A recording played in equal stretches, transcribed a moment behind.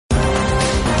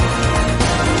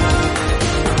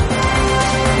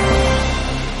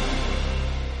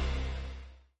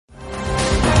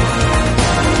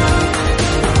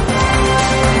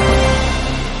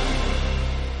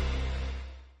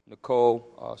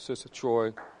Nicole, Sister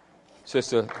Troy,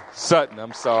 Sister Sutton,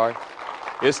 I'm sorry.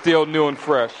 It's still new and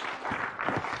fresh.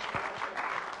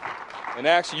 And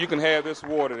actually, you can have this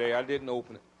water there. I didn't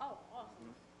open it. Oh,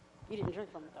 awesome. You didn't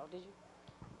drink from it, though, did you?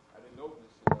 I didn't open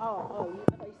it. I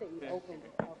thought you said you opened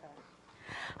it.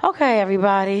 Okay. Okay,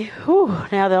 everybody. Whew,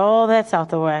 now that all that's out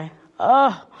the way.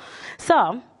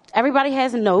 So, everybody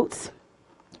has notes.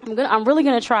 I'm really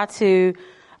going to try to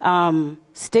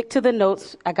stick to the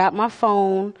notes. I got my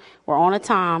phone. We're on a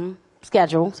time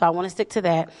schedule, so I want to stick to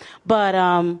that. But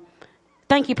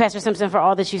thank you, Pastor Simpson, for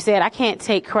all that you said. I can't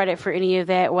take credit for any of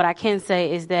that. What I can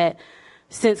say is that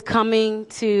since coming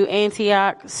to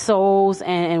Antioch, souls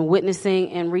and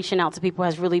witnessing and reaching out to people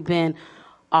has really been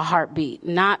a heartbeat.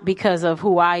 Not because of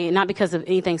who I am, not because of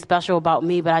anything special about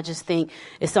me, but I just think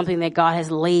it's something that God has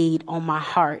laid on my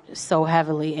heart so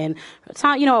heavily. And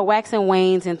time, it wax and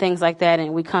wanes and things like that.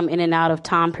 And we come in and out of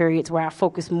time periods where I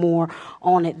focus more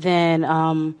on it than,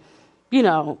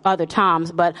 other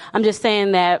times. But I'm just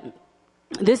saying that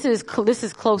this is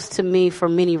close to me for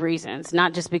many reasons,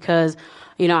 not just because,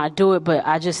 I do it, but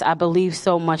I believe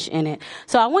so much in it.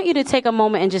 So I want you to take a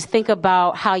moment and just think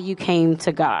about how you came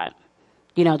to God.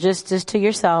 Just to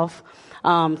yourself.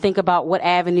 Think about what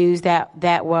avenues that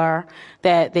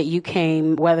you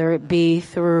came, whether it be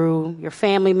through your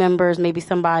family members, maybe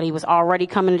somebody was already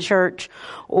coming to church,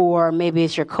 or maybe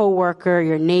it's your coworker,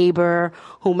 your neighbor,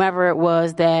 whomever it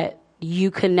was that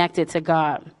you connected to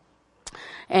God.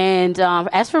 And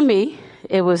as for me,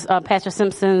 it was Pastor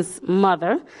Simpson's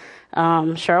mother,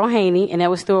 Cheryl Haney, and it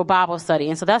was through a Bible study.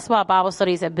 And so that's why Bible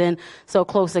studies have been so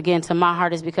close again to my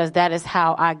heart, is because that is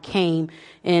how I came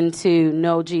into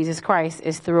know Jesus Christ,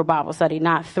 is through a Bible study,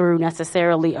 not through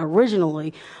necessarily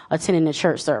originally attending the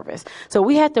church service. So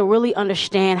we have to really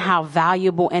understand how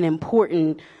valuable and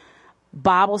important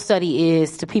Bible study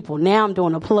is to people. Now I'm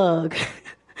doing a plug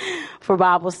for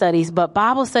Bible studies, but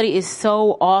Bible study is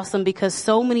so awesome because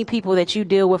so many people that you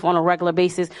deal with on a regular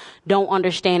basis don't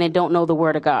understand and don't know the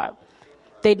Word of God.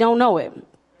 They don't know it.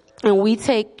 And we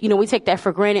take that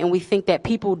for granted, and we think that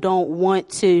people don't want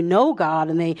to know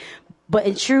God, but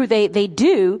in truth, they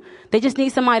do. They just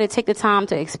need somebody to take the time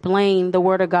to explain the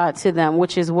Word of God to them,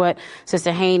 which is what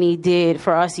Sister Haney did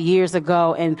for us years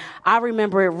ago. And I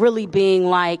remember it really being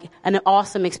like an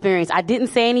awesome experience. I didn't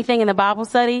say anything in the Bible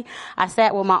study. I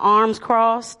sat with my arms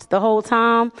crossed the whole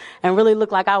time and really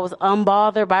looked like I was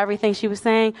unbothered by everything she was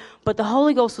saying. But the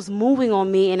Holy Ghost was moving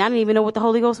on me, and I didn't even know what the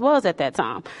Holy Ghost was at that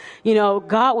time.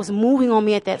 God was moving on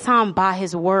me at that time by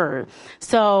His Word.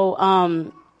 So,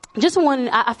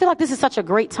 I feel like this is such a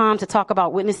great time to talk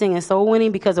about witnessing and soul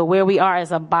winning because of where we are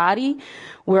as a body.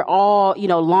 We're all,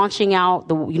 launching out.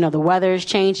 The weather is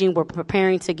changing. We're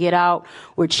preparing to get out.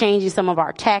 We're changing some of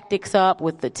our tactics up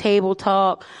with the table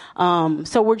talk.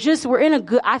 So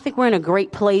I think we're in a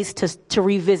great place to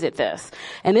revisit this.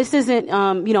 And this isn't,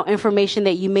 information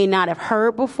that you may not have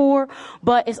heard before,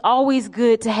 but it's always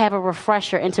good to have a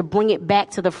refresher and to bring it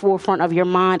back to the forefront of your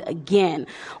mind again.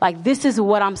 Like, this is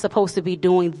what I'm supposed to be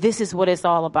doing. This is what it's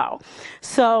all about.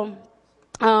 So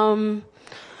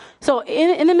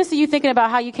in the midst of you thinking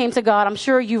about how you came to God, I'm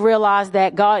sure you realize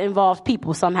that God involved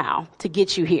people somehow to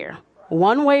get you here.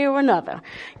 One way or another.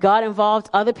 God involved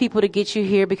other people to get you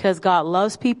here because God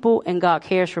loves people and God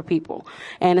cares for people.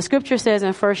 And the scripture says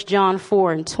in 1 John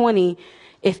 4:20,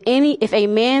 if a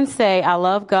man say, I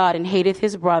love God and hateth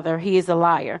his brother, he is a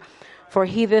liar. For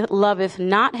he that loveth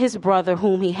not his brother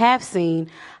whom he hath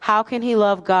seen, how can he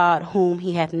love God whom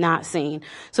he hath not seen?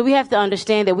 So we have to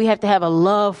understand that we have to have a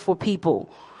love for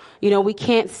people. We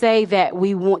can't say that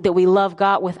we love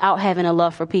God without having a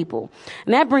love for people.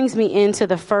 And that brings me into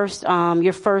the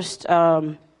your first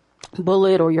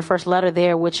bullet or your first letter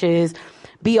there, which is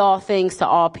be all things to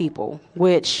all people,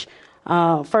 which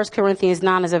 1 Corinthians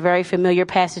 9 is a very familiar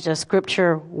passage of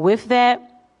scripture with that.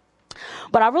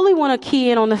 But I really want to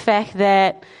key in on the fact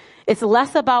that it's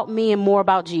less about me and more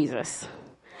about Jesus.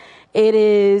 It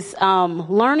is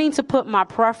learning to put my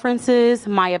preferences,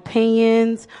 my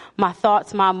opinions, my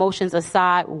thoughts, my emotions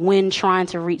aside when trying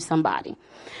to reach somebody.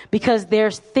 Because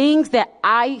there's things that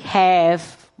I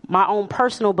have, my own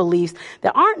personal beliefs,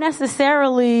 that aren't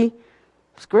necessarily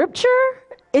scripture.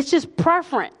 It's just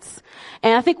preference.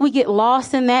 And I think we get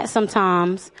lost in that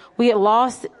sometimes. We get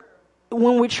lost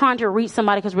when we're trying to reach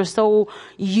somebody because we're so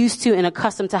used to and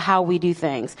accustomed to how we do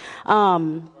things.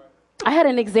 I had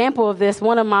an example of this.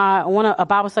 A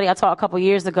Bible study I taught a couple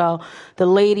years ago. The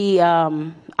lady,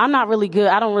 I'm not really good.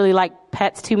 I don't really like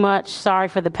pets too much. Sorry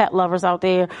for the pet lovers out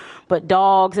there, but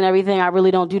dogs and everything, I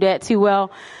really don't do that too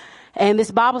well. And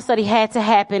this Bible study had to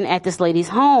happen at this lady's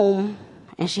home,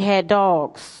 and she had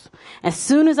dogs. As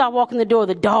soon as I walk in the door,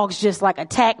 the dogs just like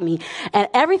attack me. And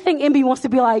everything in me wants to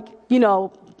be like,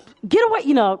 get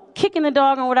away, kicking the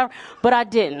dog or whatever. But I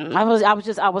didn't. I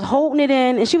was holding it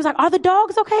in, and she was like, "Are the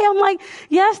dogs okay?" I'm like,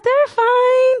 "Yes, they're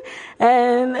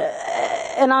fine."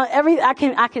 And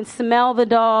I can smell the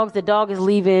dogs. The dog is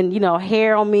leaving,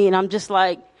 hair on me, and I'm just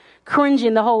like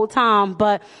cringing the whole time.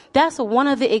 But that's one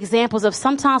of the examples of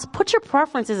sometimes put your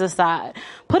preferences aside.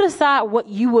 Put aside what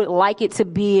you would like it to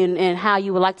be and how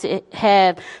you would like to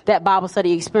have that Bible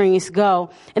study experience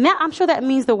go. And that, I'm sure that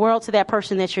means the world to that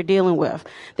person that you're dealing with,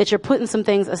 that you're putting some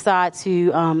things aside to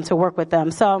work with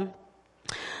them. So,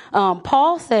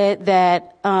 Paul said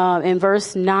that, in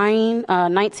verse 19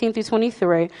 through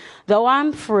 23, though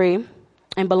I'm free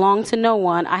and belong to no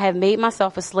one, I have made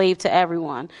myself a slave to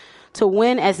everyone, to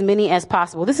win as many as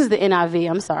possible. This is the NIV,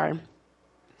 I'm sorry.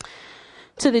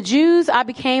 To the Jews, I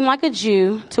became like a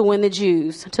Jew to win the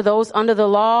Jews. To those under the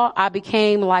law, I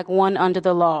became like one under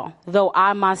the law, though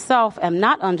I myself am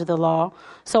not under the law,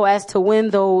 so as to win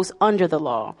those under the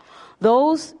law.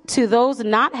 To those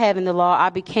not having the law, I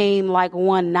became like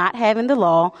one not having the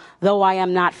law, though I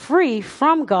am not free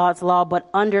from God's law, but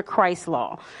under Christ's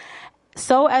law,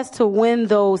 so as to win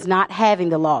those not having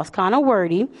the law. It's kind of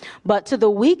wordy. But to the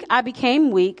weak, I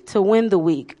became weak to win the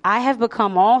weak. I have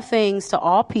become all things to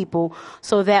all people,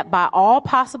 so that by all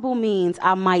possible means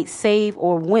I might save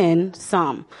or win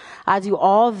some. I do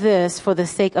all this for the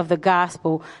sake of the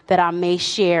gospel, that I may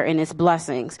share in its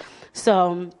blessings.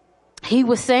 So he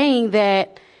was saying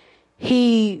that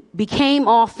he became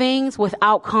all things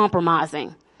without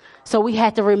compromising. So we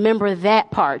had to remember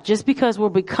that part. Just because we're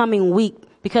becoming weak,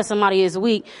 because somebody is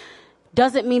weak,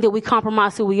 doesn't mean that we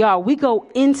compromise who we are. We go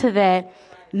into that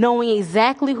knowing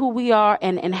exactly who we are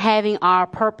and having our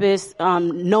purpose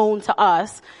known to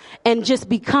us, and just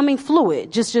becoming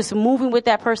fluid, just moving with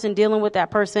that person, dealing with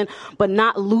that person, but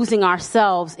not losing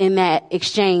ourselves in that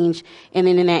exchange and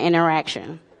in that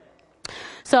interaction.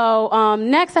 So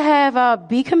next I have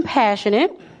be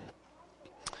compassionate.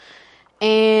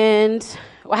 And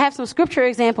I have some scripture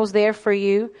examples there for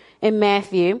you in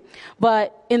Matthew.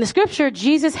 But in the scripture,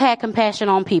 Jesus had compassion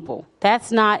on people.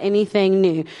 That's not anything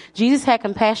new. Jesus had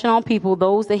compassion on people,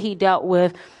 those that he dealt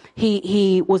with.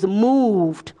 He was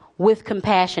moved with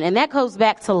compassion. And that goes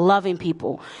back to loving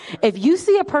people. If you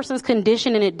see a person's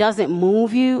condition and it doesn't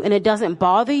move you and it doesn't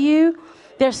bother you,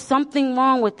 there's something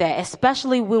wrong with that,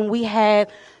 especially when we have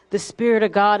the Spirit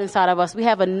of God inside of us. We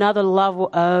have another level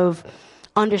of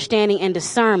understanding and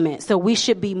discernment. So we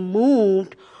should be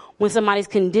moved when somebody's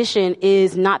condition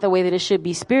is not the way that it should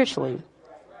be spiritually.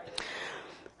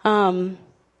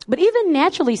 But even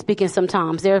naturally speaking,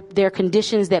 sometimes there are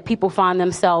conditions that people find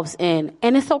themselves in.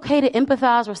 And it's okay to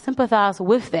empathize or sympathize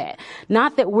with that.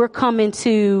 Not that we're coming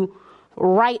to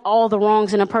right all the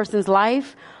wrongs in a person's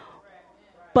life,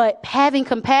 but having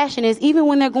compassion is even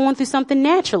when they're going through something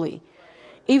naturally.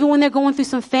 Even when they're going through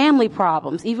some family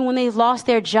problems, even when they've lost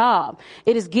their job,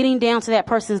 it is getting down to that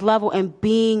person's level and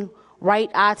being right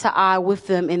eye to eye with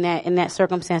them in that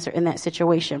circumstance or in that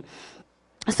situation.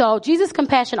 So Jesus'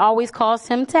 compassion always caused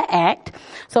him to act.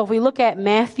 So if we look at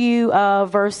Matthew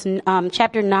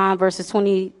chapter 9, verses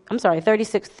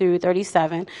 36 through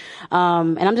 37,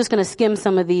 and I'm just going to skim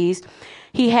some of these.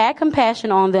 He had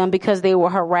compassion on them because they were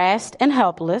harassed and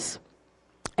helpless.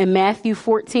 In Matthew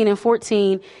 14 and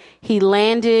 14, he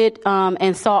landed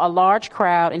and saw a large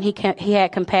crowd, and he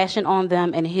had compassion on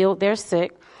them and healed their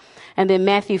sick. And then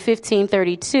Matthew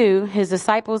 15:32, his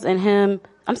disciples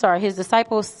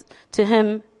to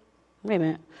him. Wait a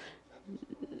minute.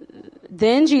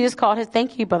 Then Jesus called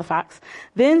thank you, Brother Fox.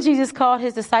 Then Jesus called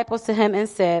his disciples to him and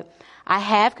said, I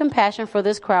have compassion for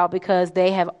this crowd because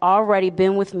they have already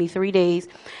been with me 3 days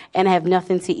and have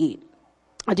nothing to eat.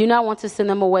 I do not want to send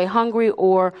them away hungry,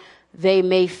 or they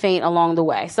may faint along the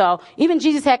way. So even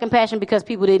Jesus had compassion because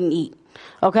people didn't eat.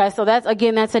 Okay, so that's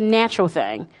a natural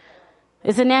thing.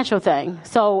 It's a natural thing.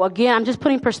 So again, I'm just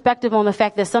putting perspective on the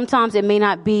fact that sometimes it may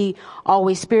not be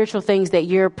always spiritual things that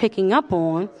you're picking up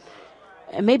on.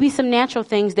 It may be some natural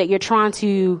things that you're trying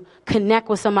to connect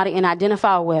with somebody and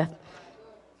identify with.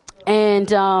 And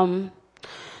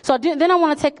so then I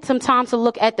want to take some time to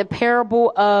look at the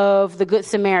parable of the Good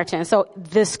Samaritan. So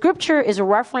the scripture is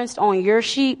referenced on your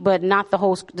sheet, but not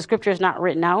the scripture is not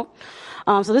written out.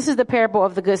 So this is the parable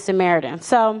of the Good Samaritan.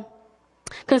 So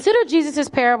consider Jesus'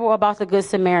 parable about the Good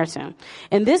Samaritan.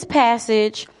 In this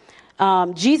passage,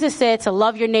 Jesus said to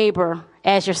love your neighbor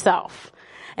as yourself.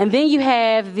 And then you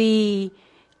have the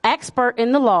expert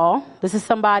in the law. This is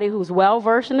somebody who's well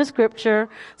versed in the scripture,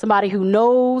 somebody who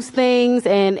knows things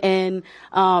and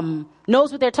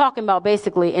knows what they're talking about,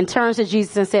 basically, and turns to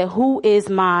Jesus and said, who is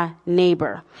my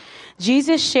neighbor?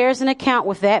 Jesus shares an account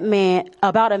with that man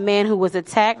about a man who was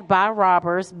attacked by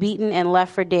robbers, beaten, and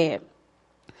left for dead.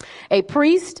 A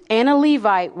priest and a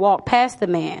Levite walked past the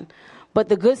man, but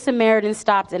the Good Samaritan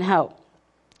stopped and helped.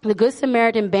 The Good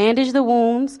Samaritan bandaged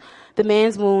the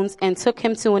man's wounds, and took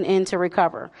him to an inn to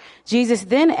recover. Jesus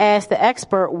then asked the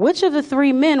expert, which of the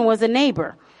three men was a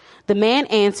neighbor? The man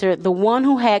answered, the one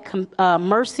who had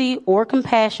mercy or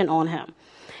compassion on him.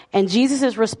 And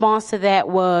Jesus' response to that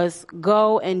was,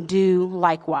 go and do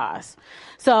likewise.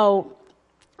 So,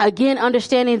 again,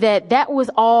 understanding that was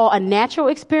all a natural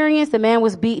experience. The man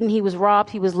was beaten, he was robbed,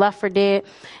 he was left for dead,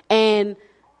 and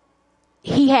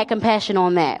he had compassion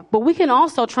on that. But we can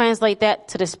also translate that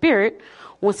to the spirit.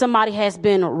 When somebody has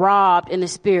been robbed in the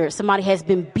spirit, somebody has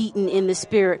been beaten in the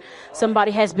spirit,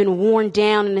 somebody has been worn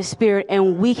down in the spirit,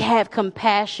 and we have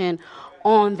compassion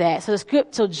on that.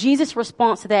 So Jesus'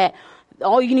 response to that,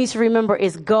 all you need to remember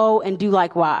is go and do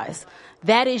likewise.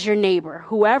 That is your neighbor.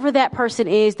 Whoever that person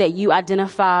is that you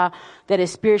identify that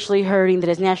is spiritually hurting, that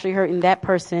is naturally hurting, that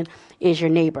person is your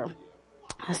neighbor.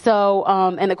 So,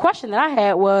 and the question that I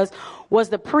had was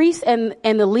the priest and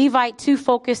the Levite too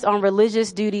focused on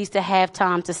religious duties to have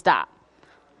time to stop?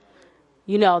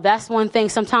 You know, that's one thing.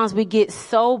 Sometimes we get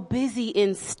so busy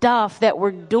in stuff that we're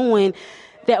doing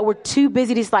that we're too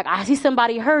busy. It's like, I see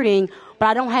somebody hurting, but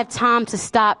I don't have time to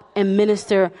stop and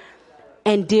minister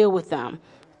and deal with them.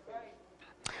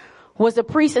 Was the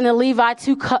priest and the Levite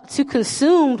too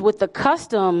consumed with the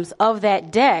customs of that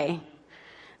day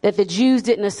that the Jews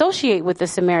didn't associate with the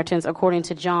Samaritans, according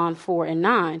to John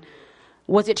 4:9?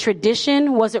 Was it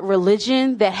tradition? Was it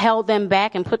religion that held them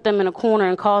back and put them in a corner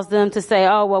and caused them to say,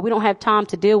 oh, well, we don't have time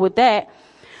to deal with that?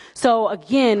 So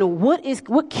again,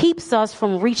 what keeps us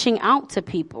from reaching out to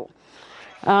people?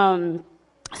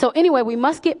 So anyway, we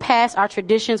must get past our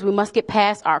traditions. We must get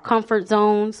past our comfort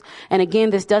zones. And again,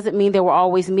 this doesn't mean that we're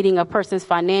always meeting a person's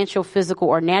financial, physical,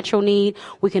 or natural need.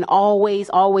 We can always,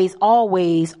 always,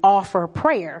 always offer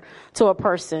prayer to a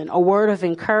person, a word of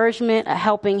encouragement, a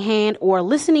helping hand, or a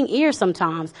listening ear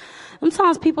sometimes.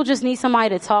 Sometimes people just need somebody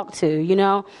to talk to, you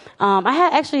know.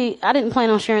 I didn't plan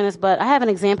on sharing this, but I have an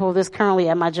example of this currently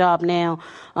at my job now.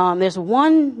 There's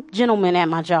one gentleman at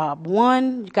my job,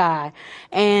 one guy,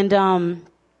 and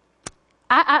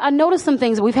I noticed some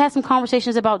things. We've had some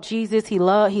conversations about Jesus. He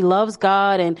loves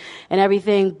God and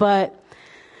everything, but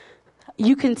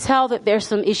you can tell that there's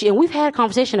some issue. And we've had a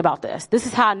conversation about this. This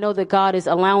is how I know that God is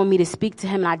allowing me to speak to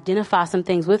him and identify some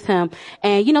things with him.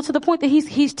 And, you know, to the point that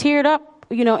he's teared up,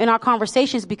 you know, in our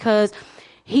conversations, because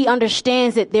he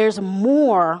understands that there's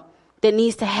more that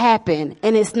needs to happen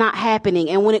and it's not happening.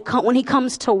 And when he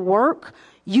comes to work,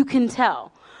 you can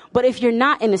tell. But if you're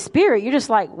not in the spirit, you're just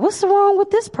like, what's wrong with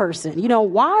this person? You know,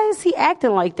 why is he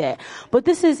acting like that? But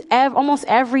this is almost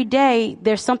every day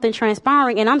there's something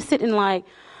transpiring, and I'm sitting like,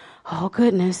 oh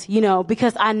goodness, you know,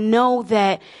 because I know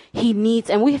that he needs,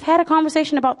 and we've had a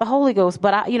conversation about the Holy Ghost,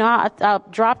 but I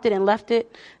dropped it and left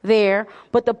it there.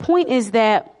 But the point is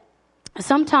that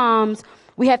sometimes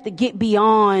we have to get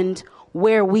beyond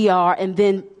where we are, and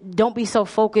then don't be so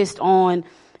focused on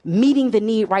meeting the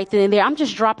need right then and there. I'm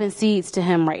just dropping seeds to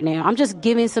him right now. I'm just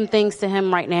giving some things to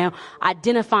him right now,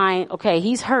 identifying, okay,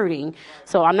 he's hurting.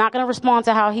 So I'm not going to respond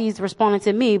to how he's responding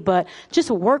to me, but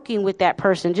just working with that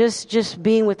person, just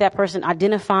being with that person,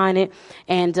 identifying it.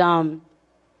 And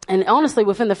honestly,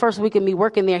 within the first week of me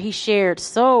working there, he shared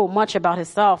so much about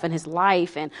himself and his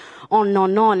life and on and on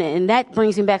and on. And that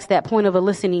brings me back to that point of a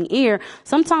listening ear.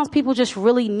 Sometimes people just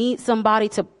really need somebody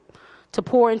to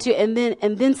pour into, and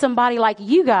then somebody like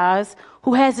you guys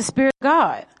who has the Spirit of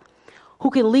God, who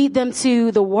can lead them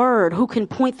to the Word, who can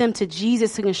point them to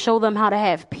Jesus, who can show them how to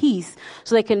have peace,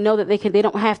 so they can know that they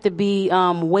don't have to be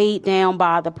weighed down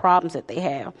by the problems that they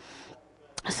have.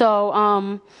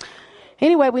 So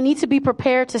anyway, we need to be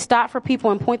prepared to stop for people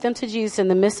and point them to Jesus in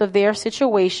the midst of their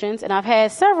situations. And I've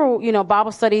had several,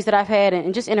 Bible studies that I've had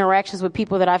and just interactions with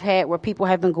people that I've had where people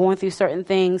have been going through certain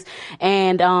things,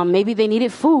 and maybe they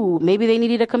needed food, maybe they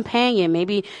needed a companion,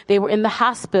 maybe they were in the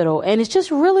hospital, and it's just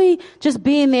really just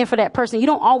being there for that person. You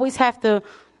don't always have to,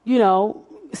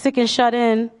 sick and shut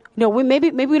in. Maybe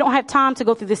we don't have time to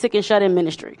go through the sick and shut in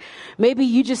ministry. Maybe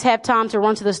you just have time to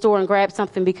run to the store and grab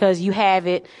something because you have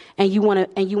it and you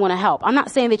want to help. I'm not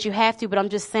saying that you have to, but I'm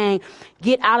just saying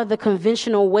get out of the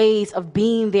conventional ways of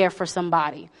being there for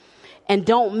somebody, and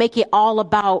don't make it all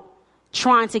about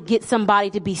trying to get somebody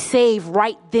to be saved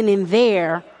right then and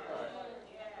there,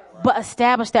 but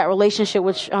establish that relationship,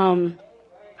 which,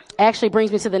 actually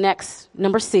brings me to the next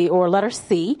number C, or letter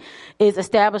C, is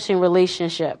establishing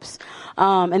relationships.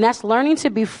 And that's learning to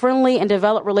be friendly and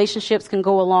develop relationships can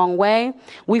go a long way.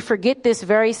 We forget this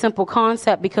very simple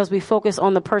concept because we focus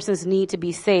on the person's need to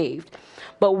be saved.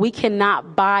 But we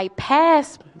cannot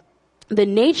bypass the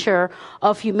nature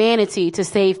of humanity to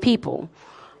save people,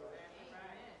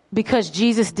 because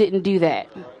Jesus didn't do that.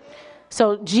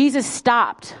 So Jesus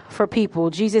stopped for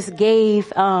people. Jesus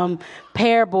gave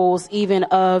parables even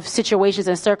of situations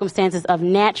and circumstances of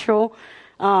natural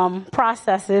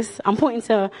processes. I'm pointing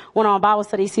to one of our Bible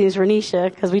study students, Renisha,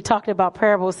 because we talked about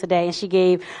parables today, and she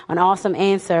gave an awesome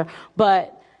answer.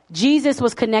 But Jesus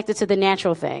was connected to the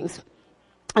natural things.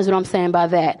 That's what I'm saying by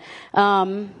that.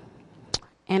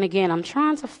 And again, I'm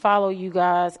trying to follow you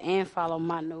guys and follow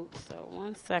my notes. So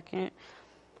 1 second.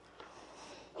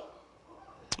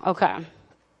 Okay.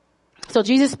 So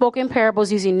Jesus spoke in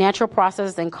parables using natural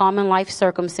processes and common life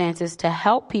circumstances to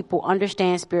help people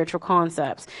understand spiritual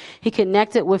concepts. He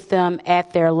connected with them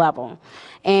at their level.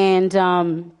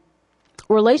 And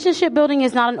relationship building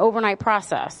is not an overnight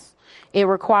process. It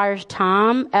requires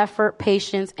time, effort,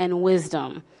 patience, and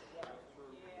wisdom.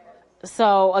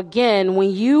 So again, when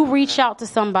you reach out to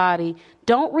somebody,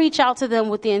 don't reach out to them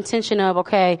with the intention of,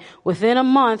 okay, within a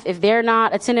month, if they're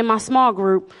not attending my small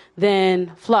group,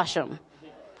 then flush them,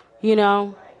 you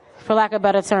know, for lack of a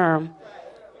better term.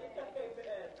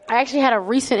 I actually had a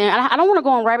recent, I don't want to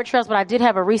go on rabbit trails, but I did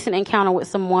have a recent encounter with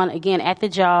someone, again, at the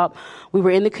job. We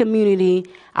were in the community.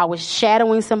 I was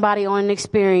shadowing somebody on an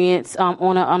experience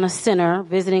on a center,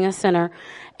 visiting a center,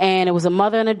 and it was a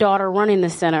mother and a daughter running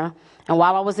the center. And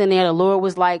while I was in there, the Lord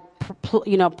was like,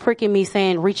 pricking me,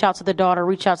 saying, reach out to the daughter,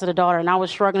 reach out to the daughter. And I was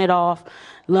shrugging it off.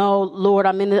 No, Lord,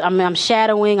 I'm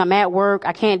shadowing. I'm at work.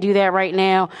 I can't do that right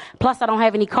now. Plus, I don't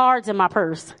have any cards in my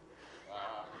purse.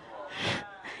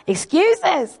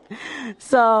 Excuses.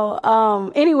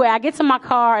 So, anyway, I get to my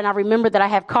car and I remember that I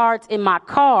have cards in my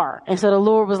car. And so the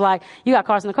Lord was like, you got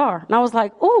cards in the car. And I was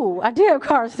like, ooh, I do have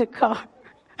cards in the car.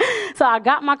 So I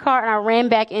got my car and I ran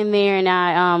back in there and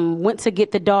I went to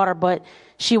get the daughter, but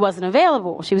she wasn't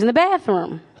available. She was in the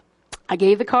bathroom. I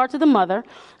gave the card to the mother.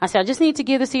 I said, I just need to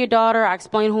give this to your daughter. I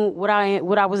explained what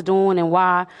I was doing and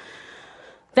why.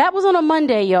 That was on a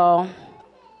Monday, y'all.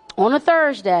 On a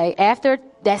Thursday, after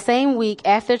that same week,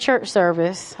 after church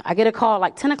service, I get a call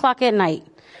like 10 o'clock at night.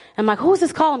 I'm like, who's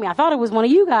this calling me? I thought it was one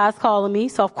of you guys calling me.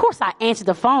 So of course I answered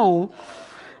the phone.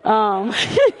 So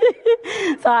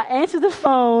I answered the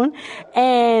phone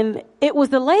and it was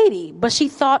the lady, but she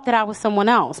thought that I was someone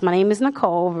else. My name is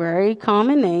Nicole, very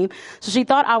common name. So she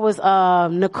thought I was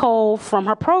Nicole from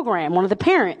her program, one of the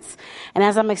parents. And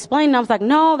as I'm explaining, I was like,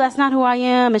 no, that's not who I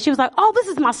am. And she was like, oh, this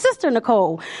is my sister,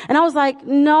 Nicole. And I was like,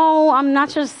 no, I'm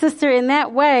not your sister in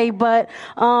that way, but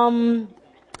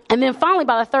and then finally,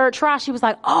 by the third try, she was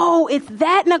like, oh, it's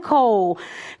that Nicole.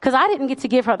 Because I didn't get to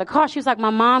give her the card. She was like, my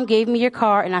mom gave me your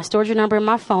card and I stored your number in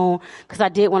my phone because I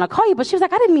did want to call you. But she was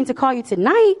like, I didn't mean to call you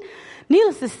tonight.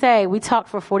 Needless to say, we talked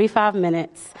for 45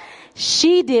 minutes.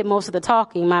 She did most of the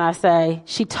talking, might I say.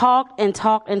 She talked and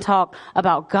talked and talked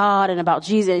about God and about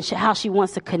Jesus and how she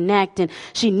wants to connect and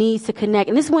she needs to connect.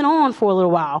 And this went on for a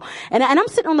little while. And I'm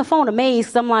sitting on the phone amazed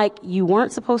because I'm like, you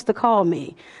weren't supposed to call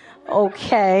me.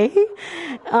 Okay.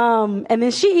 And then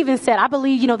she even said, I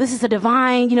believe, this is a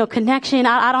divine, connection.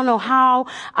 I don't know how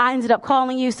I ended up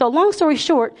calling you. So long story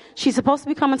short, she's supposed to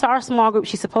be coming to our small group.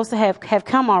 She's supposed to have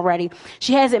come already.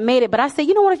 She hasn't made it, but I said,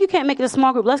 you know what? If you can't make it a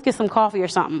small group, let's get some coffee or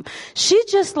something. She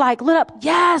just lit up.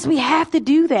 Yes, we have to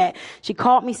do that. She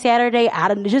called me Saturday out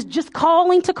of just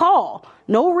calling to call.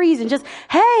 No reason. Just,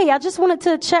 hey, I just wanted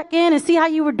to check in and see how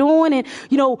you were doing and,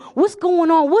 what's going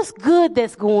on? What's good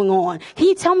that's going on? Can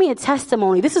you tell me a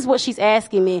testimony? This is what she's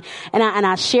asking me. And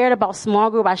I shared about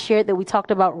small group. I shared that we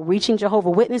talked about reaching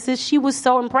Jehovah's Witnesses. She was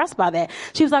so impressed by that.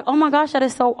 She was like, oh my gosh, that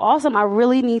is so awesome. I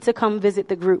really need to come visit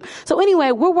the group. So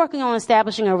anyway, we're working on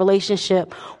establishing a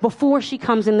relationship before she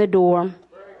comes in the door,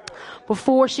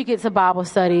 before she gets a Bible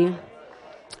study,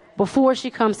 before she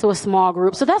comes to a small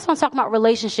group. So that's what I'm talking about,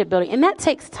 relationship building. And that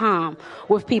takes time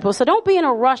with people. So don't be in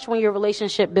a rush when you're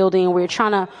relationship building and we're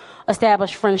trying to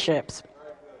establish friendships.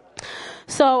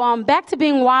 So back to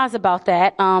being wise about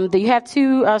that. You have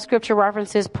two scripture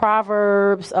references,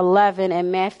 Proverbs 11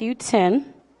 and Matthew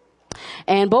 10.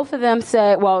 And both of them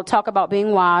talk about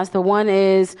being wise. The one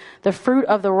is, the fruit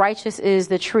of the righteous is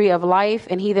the tree of life,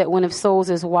 and he that winneth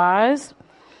souls is wise.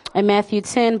 In Matthew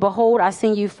 10, behold, I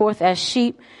send you forth as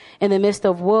sheep in the midst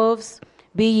of wolves.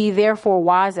 Be ye therefore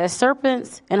wise as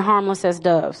serpents and harmless as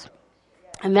doves.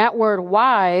 And that word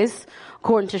wise,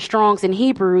 according to Strong's in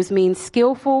Hebrews, means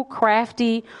skillful,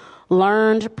 crafty,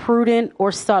 learned, prudent,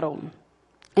 or subtle.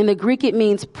 In the Greek, it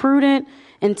means prudent,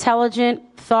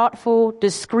 intelligent, thoughtful,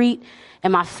 discreet,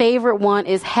 and my favorite one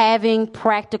is having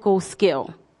practical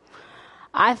skill.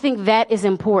 I think that is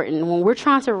important. When we're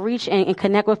trying to reach and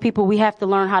connect with people, we have to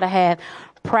learn how to have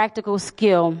practical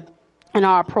skill in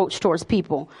our approach towards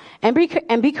people. And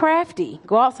be crafty.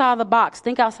 Go outside of the box.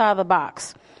 Think outside of the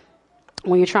box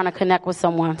when you're trying to connect with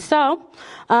someone. So,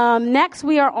 next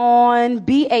we are on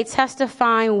be a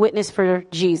testifying witness for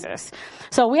Jesus.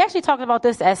 So we actually talked about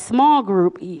this as small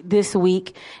group this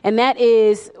week, and that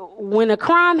is when a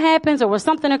crime happens or when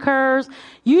something occurs,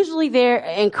 usually there,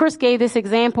 and Chris gave this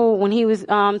example when he was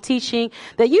teaching,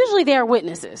 that usually there are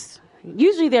witnesses.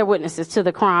 Usually they're witnesses to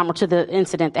the crime or to the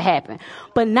incident that happened,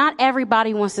 but not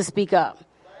everybody wants to speak up.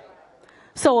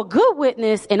 So a good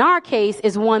witness in our case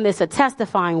is one that's a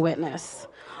testifying witness.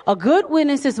 A good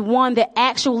witness is one that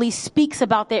actually speaks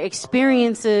about their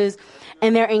experiences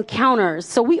and their encounters.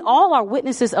 So we all are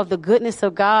witnesses of the goodness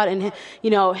of God and,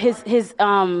 his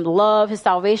love, his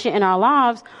salvation in our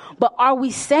lives. But are we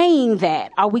saying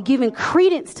that? Are we giving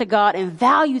credence to God and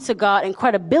value to God and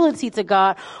credibility to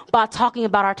God by talking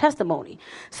about our testimony?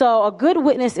 So a good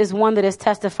witness is one that is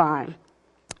testifying.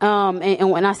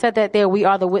 And when I said that there, we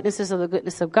are the witnesses of the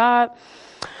goodness of God.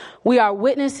 We are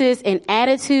witnesses in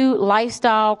attitude,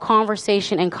 lifestyle,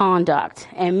 conversation, and conduct.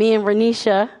 And me and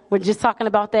Renisha were just talking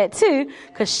about that too,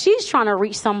 because she's trying to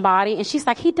reach somebody, and she's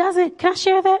like, he doesn't. Can I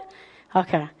share that?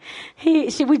 Okay. We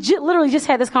literally just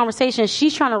had this conversation.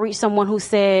 She's trying to reach someone who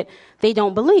said they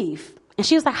don't believe. And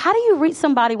she was like, how do you reach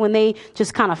somebody when they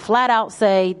just kind of flat out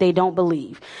say they don't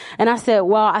believe? And I said,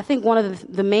 well, I think one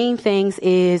of the main things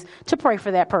is to pray for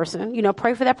that person,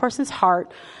 pray for that person's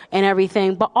heart and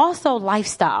everything, but also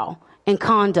lifestyle and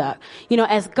conduct.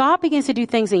 As God begins to do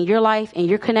things in your life and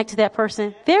you're connected to that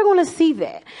person, they're going to see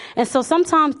that. And so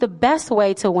sometimes the best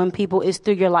way to win people is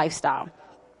through your lifestyle.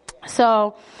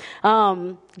 So,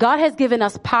 God has given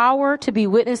us power to be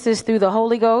witnesses through the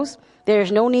Holy Ghost.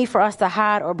 There's no need for us to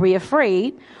hide or be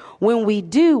afraid. When we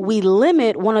do, we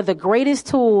limit one of the greatest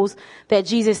tools that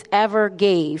Jesus ever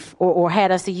gave or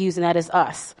had us to use, and that is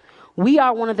us. We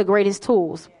are one of the greatest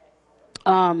tools.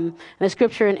 The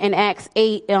scripture in Acts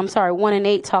 1 and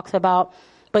 8 talks about,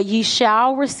 but ye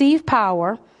shall receive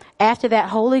power after that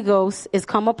Holy Ghost is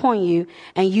come upon you,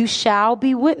 and you shall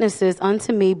be witnesses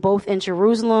unto me both in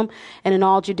Jerusalem and in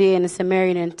all Judea and in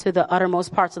Samaria and to the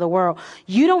uttermost parts of the world.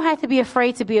 You don't have to be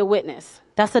afraid to be a witness.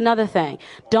 That's another thing.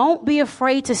 Don't be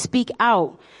afraid to speak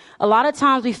out. A lot of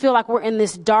times we feel like we're in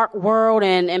this dark world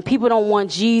and people don't want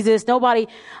Jesus.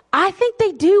 I think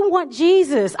they do want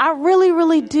Jesus. I really,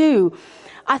 really do.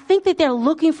 I think that they're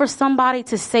looking for somebody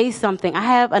to say something. I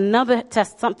have another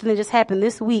something that just happened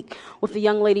this week with a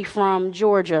young lady from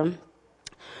Georgia.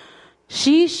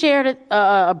 She shared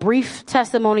a brief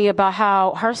testimony about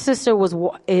how her sister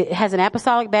has an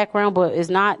apostolic background, but is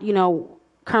not,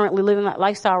 currently living that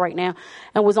lifestyle right now,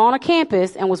 and was on a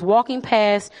campus and was walking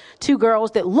past two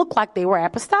girls that looked like they were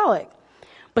apostolic.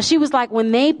 But she was like,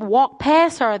 when they walked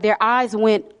past her, they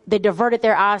diverted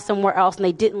their eyes somewhere else and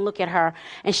they didn't look at her.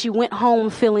 And she went home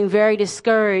feeling very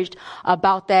discouraged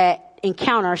about that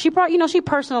encounter. She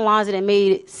personalized it and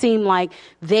made it seem like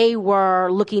they were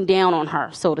looking down on her,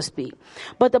 so to speak.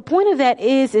 But the point of that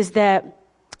is that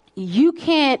you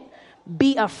can't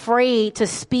be afraid to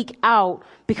speak out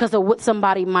because of what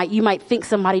you might think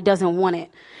somebody doesn't want it.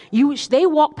 They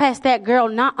walk past that girl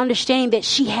not understanding that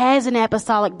she has an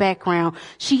apostolic background.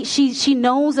 She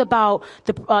knows about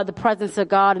the presence of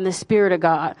God and the Spirit of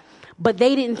God. But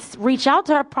they didn't reach out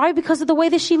to her probably because of the way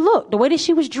that she looked, the way that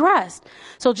she was dressed.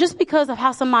 So just because of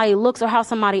how somebody looks or how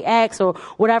somebody acts or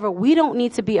whatever, we don't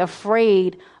need to be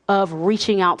afraid of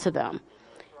reaching out to them.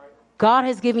 God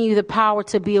has given you the power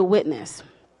to be a witness.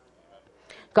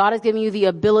 God has given you the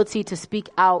ability to speak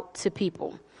out to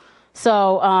people.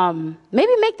 So,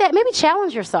 maybe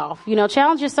challenge yourself,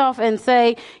 and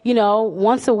say,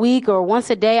 once a week or once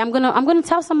a day, I'm going to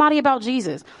tell somebody about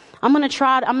Jesus. I'm going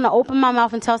to open my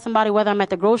mouth and tell somebody, whether I'm at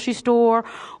the grocery store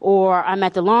or I'm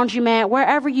at the laundromat,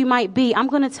 wherever you might be, I'm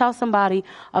going to tell somebody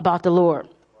about the Lord.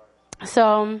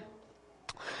 So,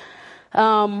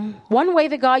 one way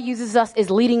that God uses us is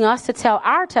leading us to tell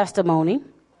our testimony.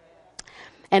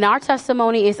 And our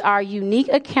testimony is our unique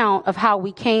account of how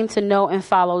we came to know and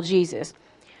follow Jesus.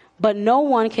 But no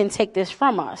one can take this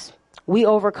from us. We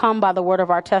overcome by the word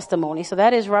of our testimony. So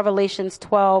that is Revelations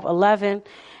 12:11.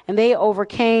 And they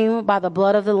overcame by the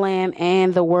blood of the Lamb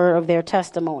and the word of their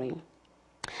testimony.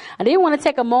 I did want to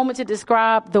take a moment to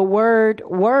describe the word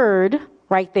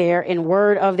right there in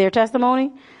word of their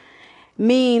testimony.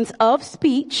 Means of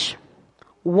speech,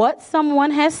 what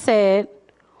someone has said,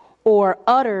 or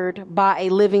uttered by a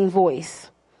living voice.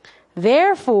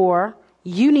 Therefore,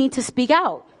 you need to speak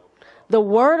out. The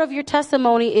word of your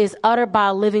testimony is uttered by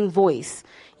a living voice.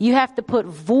 You have to put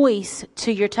voice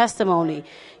to your testimony.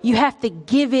 You have to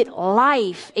give it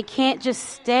life. It can't just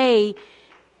stay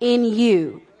in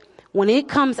you. When it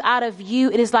comes out of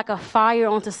you, it is like a fire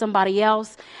onto somebody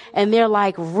else. And they're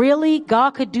like, really?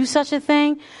 God could do such a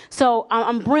thing? So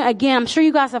I'm sure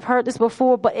you guys have heard this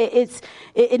before, but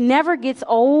it never gets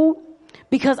old,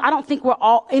 because I don't think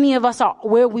any of us are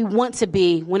where we want to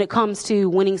be when it comes to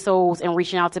winning souls and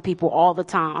reaching out to people all the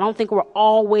time. I don't think we're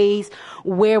always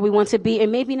where we want to be,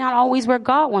 and maybe not always where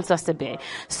God wants us to be.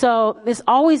 So it's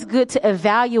always good to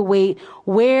evaluate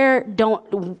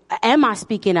am I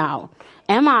speaking out?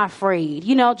 Am I afraid?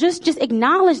 Just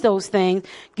acknowledge those things,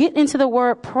 get into the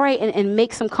word, pray, and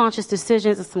make some conscious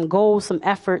decisions and some goals, some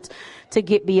efforts to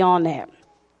get beyond that.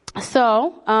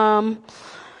 So,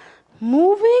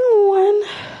 moving on.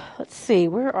 Let's see,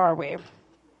 where are we?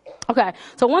 Okay,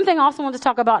 so one thing I also want to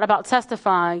talk about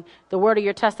testifying, the word of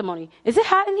your testimony. Is it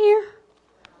hot in here?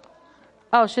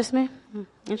 Oh, it's just me?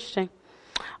 Interesting.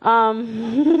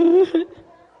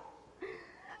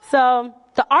 So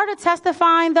the art of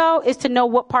testifying, though, is to know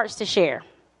what parts to share.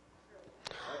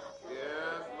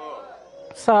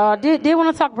 So I did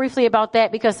want to talk briefly about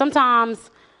that, because sometimes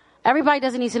everybody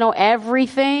doesn't need to know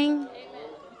everything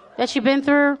that you've been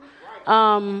through.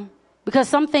 Because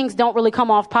some things don't really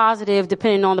come off positive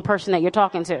depending on the person that you're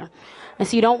talking to. And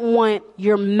so you don't want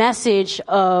your message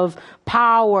of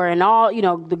power and all,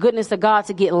 the goodness of God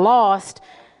to get lost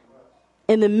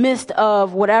in the midst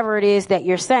of whatever it is that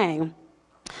you're saying.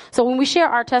 So when we share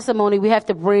our testimony, we have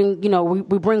to bring,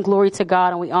 we bring glory to God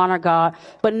and we honor God,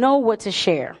 but know what to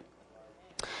share.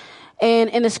 And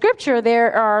in the scripture,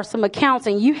 there are some accounts,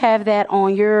 and you have that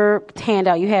on your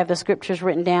handout. You have the scriptures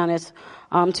written down as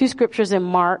two scriptures in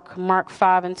Mark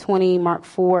 5:20, Mark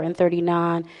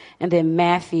 4:39, and then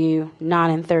Matthew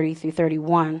 9:30 through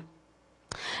 31.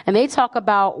 And they talk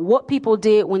about what people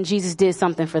did when Jesus did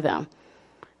something for them.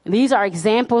 These are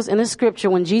examples in the scripture.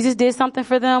 When Jesus did something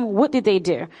for them, what did they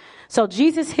do? So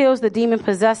Jesus heals the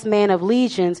demon-possessed man of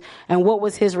legions, and what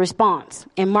was his response?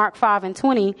 In Mark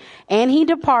 5:20, and he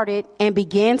departed and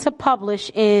began to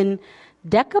publish in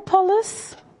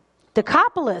Decapolis,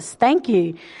 thank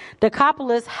you.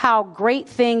 Decapolis, how great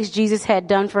things Jesus had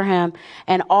done for him,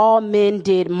 and all men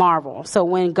did marvel. So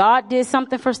when God did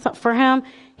something for him,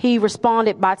 he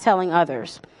responded by telling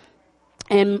others.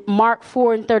 In Mark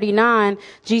 4:39,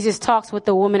 Jesus talks with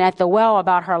the woman at the well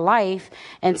about her life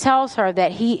and tells her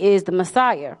that he is the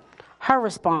Messiah. Her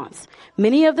response: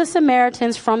 many of the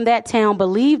Samaritans from that town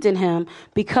believed in him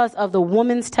because of the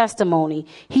woman's testimony.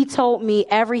 He told me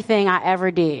everything I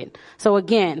ever did. So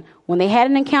again, when she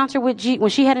had an encounter with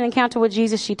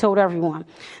Jesus, she told everyone.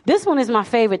 This one is my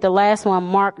favorite, the last one,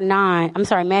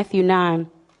 Matthew 9.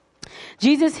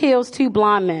 Jesus heals two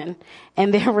blind men,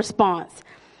 and their response: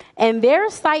 and their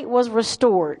sight was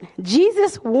restored.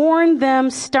 Jesus warned them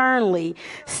sternly,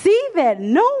 see that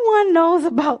no one knows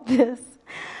about this.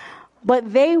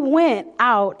 But they went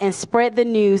out and spread the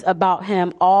news about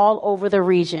him all over the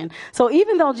region. So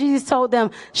even though Jesus told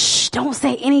them, shh, don't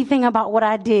say anything about what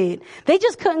I did, they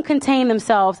just couldn't contain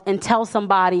themselves and tell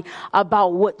somebody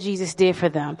about what Jesus did for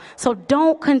them. So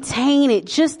don't contain it.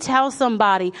 Just tell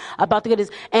somebody about the goodness.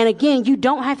 And again, you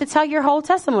don't have to tell your whole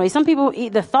testimony. Some people,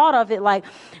 the thought of it like,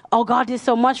 oh, God did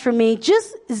so much for me.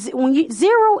 Just when you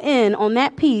zero in on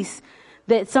that piece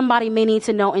that somebody may need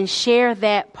to know and share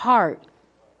that part.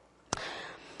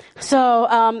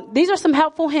 So these are some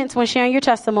helpful hints when sharing your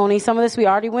testimony. Some of this we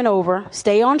already went over.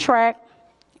 Stay on track.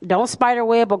 Don't spider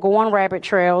web or go on rabbit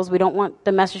trails. We don't want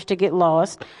the message to get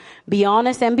lost. Be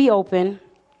honest and be open.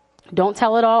 Don't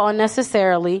tell it all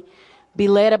unnecessarily. Be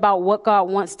led about what God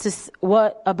wants to,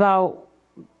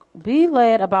 be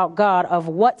led about God of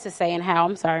what to say and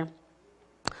how.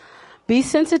 Be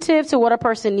sensitive to what a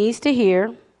person needs to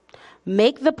hear.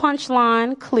 Make the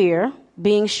punchline clear,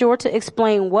 being sure to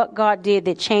explain what God did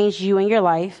that changed you in your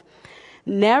life.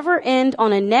 Never end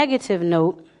on a negative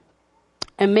note,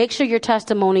 and make sure your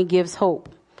testimony gives hope.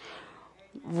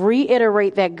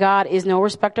 Reiterate that God is no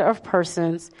respecter of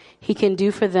persons. He can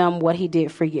do for them what he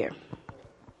did for you.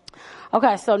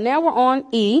 Okay, so now we're on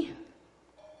E,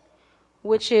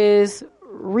 which is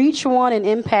reach one and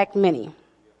impact many.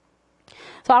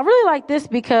 So I really like this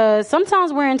because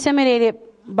sometimes we're intimidated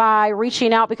by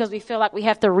reaching out because we feel like we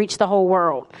have to reach the whole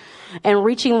world. And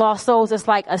reaching lost souls is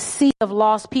like a sea of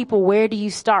lost people. Where do you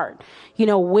start?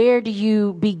 Where do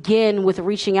you begin with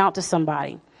reaching out to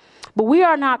somebody? But we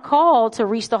are not called to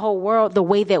reach the whole world the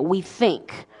way that we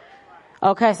think.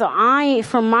 Okay, so I,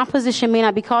 from my position, may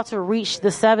not be called to reach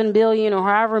the 7 billion or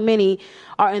however many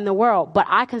are in the world, but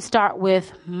I can start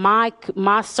with my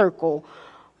circle,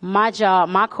 my job,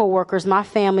 my coworkers, my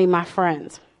family, my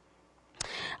friends.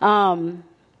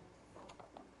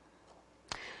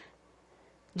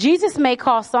 Jesus may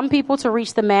call some people to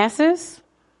reach the masses,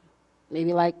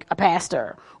 maybe like a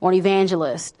pastor or an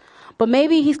evangelist, but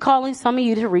maybe he's calling some of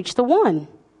you to reach the one.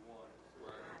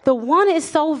 The one is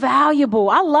so valuable.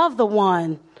 I love the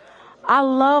one. I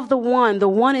love the one. The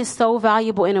one is so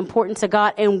valuable and important to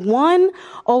God. And one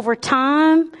over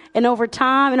time and over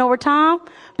time and over time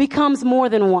becomes more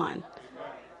than one.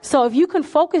 So if you can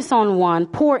focus on one,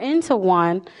 pour into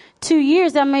one, 2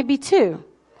 years, that may be 2.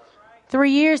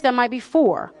 3 years, that might be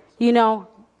 4. You know,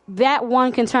 that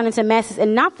one can turn into masses.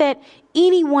 And not that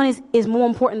anyone is more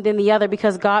important than the other,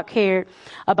 because God cared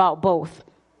about both.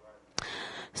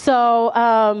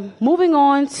 So moving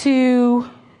on to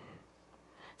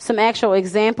some actual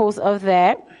examples of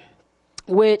that,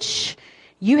 which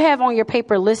you have on your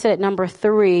paper listed at number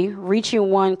 3. Reaching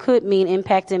one could mean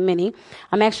impacting many.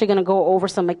 I'm actually going to go over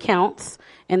some accounts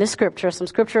in the scripture, some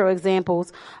scriptural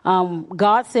examples.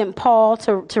 God sent Paul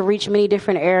to reach many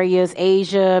different areas,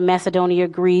 Asia, Macedonia,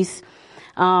 Greece.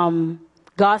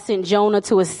 God sent Jonah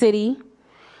to a city.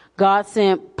 God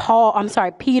sent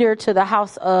Peter to the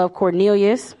house of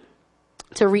Cornelius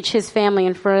to reach his family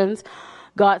and friends.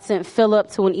 God sent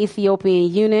Philip to an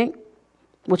Ethiopian eunuch,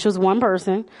 which was one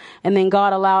person. And then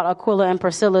God allowed Aquila and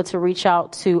Priscilla to reach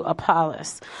out to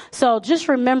Apollos. So just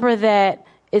remember that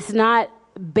it's not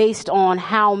based on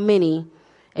how many,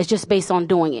 it's just based on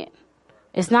doing it.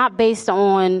 It's not based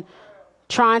on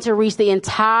trying to reach the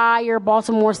entire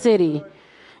Baltimore city.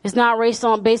 It's not based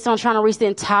on trying to reach the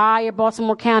entire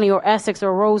Baltimore County or Essex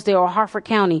or Rosedale or Harford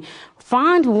County.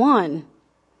 Find one.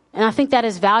 And I think that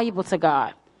is valuable to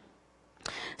God.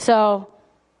 So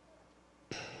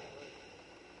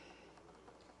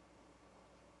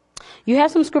you have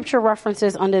some scripture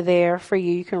references under there for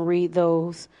you. You can read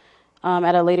those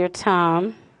at a later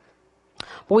time.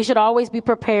 But we should always be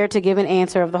prepared to give an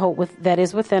answer of the hope that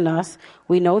is within us.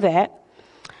 We know that.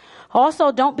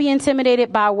 Also, don't be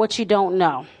intimidated by what you don't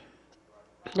know.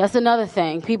 That's another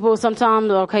thing. People sometimes,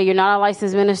 okay, you're not a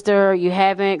licensed minister. You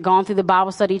haven't gone through the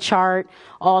Bible study chart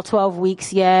all 12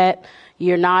 weeks yet.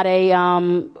 You're not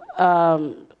a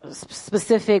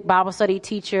specific Bible study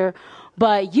teacher.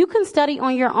 But you can study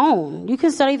on your own. You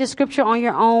can study the scripture on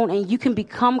your own, and you can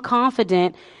become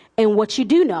confident in what you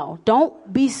do know.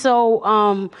 Don't be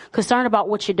so concerned about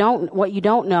what you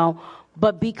don't know,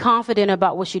 but be confident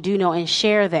about what you do know and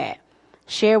share that.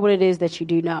 Share what it is that you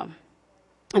do know.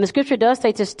 And the scripture does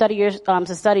say to study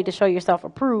to show yourself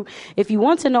approved. If you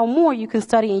want to know more, you can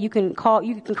study and you can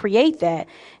create that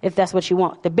if that's what you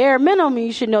want. The bare minimum,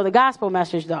 you should know the gospel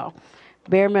message, though.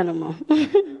 Bare minimum.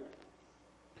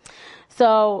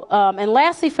 So, and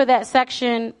lastly, for that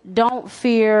section, don't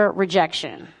fear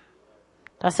rejection.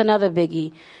 That's another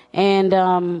biggie. And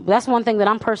that's one thing that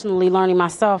I'm personally learning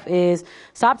myself is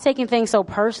stop taking things so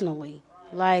personally.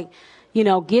 Like,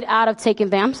 get out of taking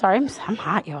things. I'm sorry, I'm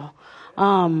hot, y'all.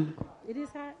 It is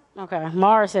hot? Okay.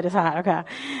 Mara said it's hot. Okay.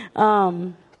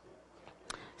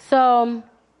 So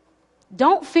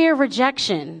don't fear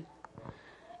rejection.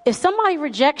 If somebody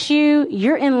rejects you,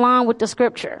 you're in line with the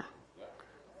scripture.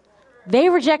 They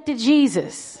rejected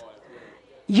Jesus.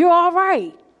 You're all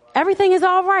right. Everything is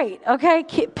all right. Okay.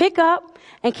 Pick up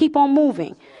and keep on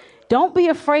moving. Don't be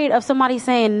afraid of somebody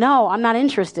saying, no, I'm not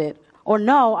interested, or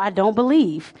no, I don't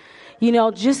believe.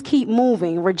 Just keep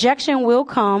moving. Rejection will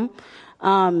come.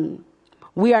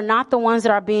 We are not the ones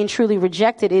that are being truly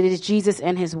rejected. It is Jesus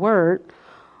and his word.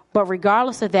 But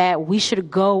regardless of that, we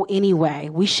should go anyway.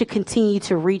 We should continue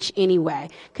to reach anyway.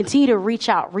 Continue to reach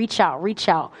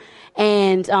out.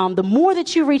 And the more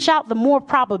that you reach out, the more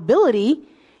probability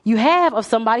you have of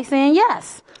somebody saying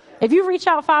yes. If you reach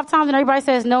out 5 times and everybody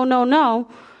says no, no, no,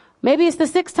 maybe it's the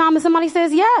 6th time that somebody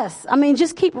says yes. I mean,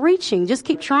 just keep reaching. Just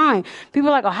keep trying. People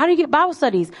are like, oh, how do you get Bible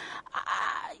studies?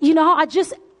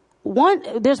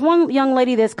 There's one young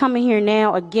lady that's coming here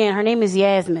now. Again, her name is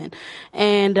Yasmin.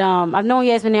 And I've known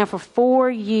Yasmin now for 4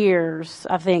 years,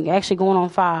 I think, actually going on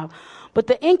 5. But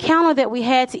the encounter that we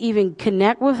had to even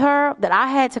connect with her, that I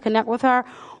had to connect with her,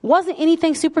 wasn't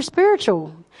anything super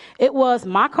spiritual. It was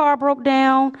my car broke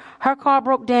down, her car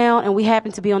broke down, and we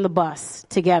happened to be on the bus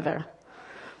together.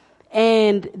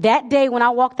 And that day when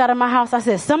I walked out of my house, I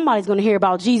said, somebody's going to hear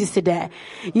about Jesus today.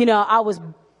 I was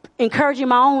encouraging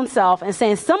my own self and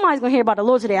saying, somebody's going to hear about the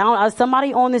Lord today.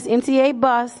 Somebody on this MTA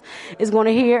bus is going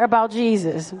to hear about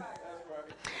Jesus.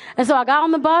 And so I got on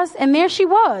the bus, and there she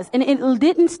was. And it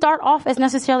didn't start off as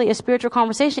necessarily a spiritual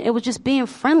conversation. It was just being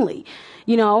friendly,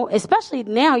 especially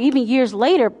now, even years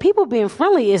later, people being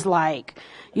friendly is like,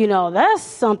 that's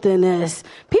something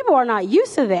people are not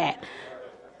used to that.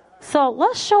 So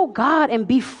let's show God and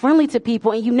be friendly to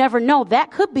people. And you never know, that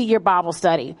could be your Bible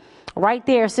study right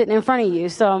there sitting in front of you.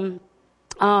 So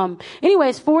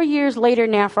anyways, 4 years later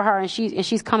now for her, and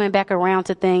she's coming back around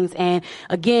to things. And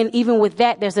again, even with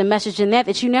that, there's a message in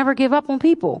that you never give up on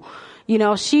people. We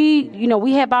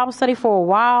had Bible study for a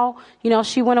while.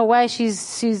 She went away.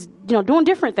 She's doing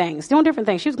different things.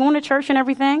 She was going to church and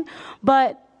everything,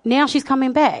 but now she's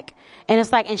coming back. And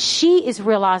it's like, and she is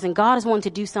realizing God is wanting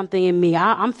to do something in me.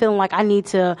 I'm feeling like I need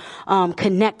to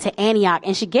connect to Antioch.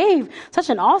 And she gave such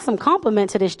an awesome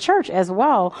compliment to this church as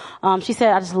well. She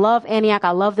said, I just love Antioch.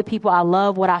 I love the people. I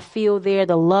love what I feel there,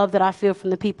 the love that I feel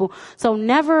from the people. So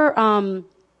never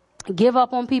give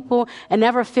up on people, and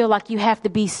never feel like you have to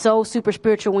be so super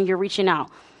spiritual when you're reaching out.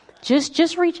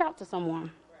 Just reach out to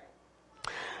someone.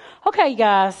 Okay, you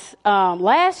guys,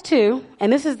 last two,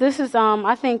 and this is,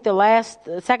 I think the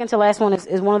second to last one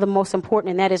is one of the most important,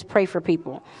 and that is pray for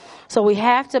people. So we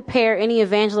have to pair any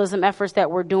evangelism efforts that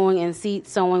we're doing in seed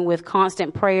sowing with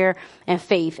constant prayer and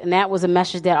faith. And that was a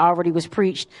message that already was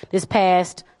preached this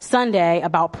past Sunday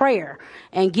about prayer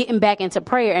and getting back into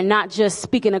prayer and not just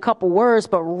speaking a couple words,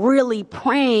 but really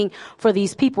praying for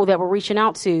these people that we're reaching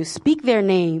out to. Speak their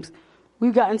names.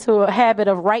 We've gotten to a habit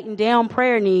of writing down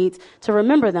prayer needs to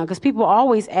remember them, because people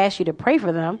always ask you to pray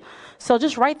for them. So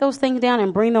just write those things down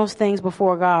and bring those things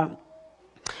before God.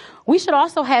 We should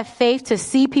also have faith to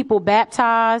see people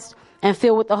baptized and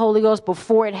filled with the Holy Ghost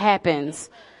before it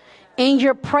happens. In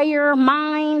your prayer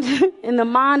mind, in the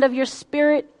mind of your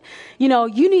spirit, you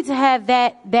need to have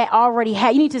that already.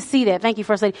 You need to see that. Thank you,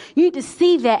 First Lady. You need to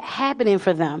see that happening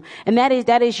for them. And that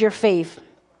is your faith.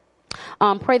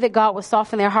 Pray that God will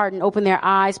soften their heart and open their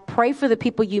eyes. Pray for the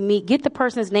people you meet. Get the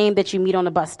person's name that you meet on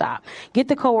the bus stop. Get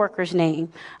the coworker's name.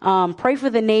 Pray for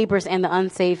the neighbors and the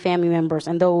unsaved family members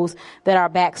and those that are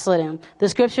backslidden. The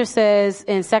scripture says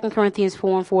in 2 Corinthians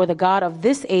 4:4, the God of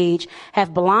this age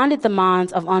hath blinded the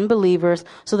minds of unbelievers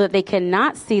so that they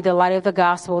cannot see the light of the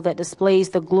gospel that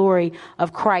displays the glory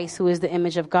of Christ, who is the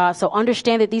image of God. So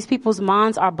understand that these people's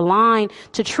minds are blind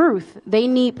to truth. They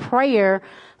need prayer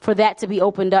for that to be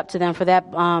opened up to them, for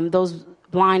that those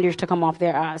blinders to come off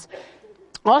their eyes.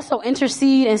 Also,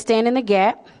 intercede and stand in the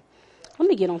gap. Let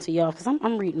me get on to y'all, because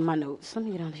I'm reading my notes. Let me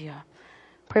get on to y'all.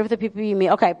 Pray for the people you meet.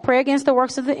 Okay, pray against the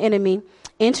works of the enemy.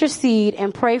 Intercede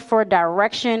and pray for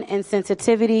direction and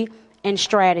sensitivity and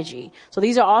strategy. So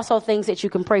these are also things that you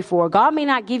can pray for. God may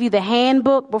not give you the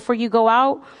handbook before you go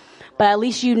out, but at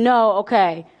least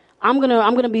okay, I'm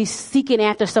gonna be seeking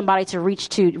after somebody to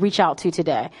reach out to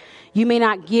today. You may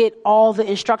not get all the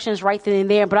instructions right then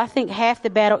and there, but I think half the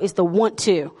battle is the want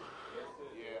to.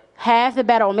 Half the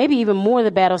battle, or maybe even more of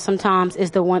the battle sometimes,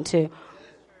 is the want to.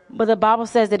 But the Bible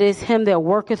says that it is him that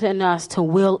worketh in us to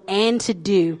will and to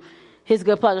do his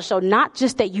good pleasure. So not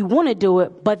just that you want to do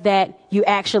it, but that you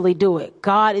actually do it.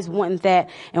 God is wanting that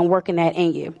and working that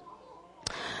in you.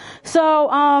 So,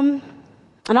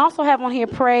 and I also have on here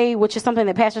pray, which is something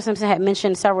that Pastor Simpson had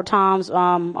mentioned several times a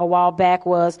while back,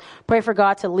 was pray for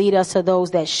God to lead us to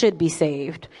those that should be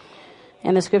saved.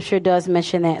 And the scripture does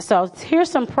mention that. So here's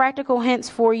some practical hints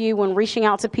for you when reaching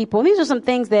out to people. And these are some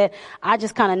things that I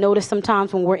just kind of notice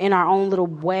sometimes when we're in our own little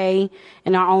way,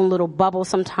 in our own little bubble.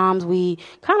 Sometimes we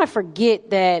kind of forget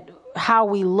that how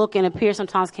we look and appear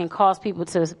sometimes can cause people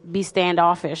to be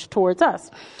standoffish towards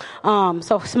us.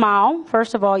 So smile.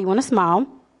 First of all, you want to smile.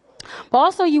 But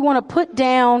also you want to put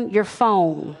down your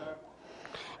phone.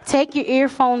 Take your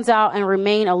earphones out and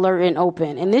remain alert and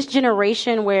open. In this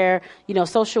generation where,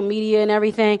 social media and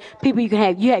everything, people you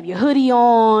have your hoodie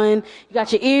on, you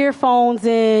got your earphones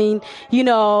in, you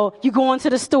go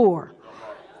into the store.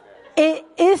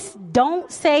 It's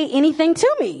don't say anything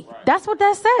to me. That's what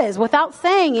that says. Without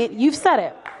saying it, you've said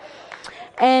it.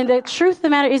 And the truth of the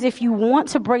matter is, if you want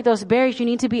to break those barriers, you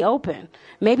need to be open.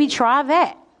 Maybe try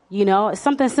that. It's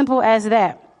something simple as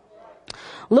that.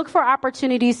 Look for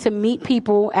opportunities to meet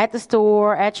people at the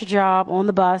store, at your job, on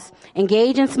the bus.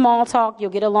 Engage in small talk.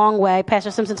 You'll get a long way.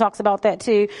 Pastor Simpson talks about that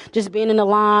too. Just being in the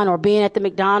line or being at the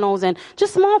McDonald's and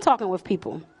just small talking with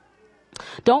people.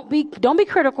 Don't be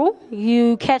critical.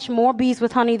 You catch more bees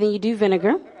with honey than you do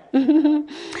vinegar.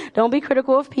 Don't be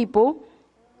critical of people.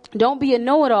 Don't be a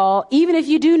know-it-all, even if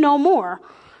you do know more.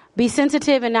 Be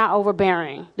sensitive and not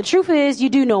overbearing. The truth is, you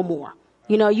do know more.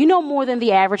 You know more than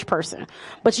the average person,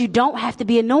 but you don't have to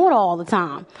be a know-it-all all the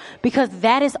time, because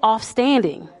that is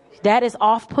offstanding. That is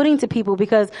off-putting to people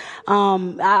because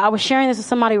I was sharing this with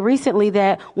somebody recently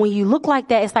that when you look like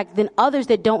that, it's like then others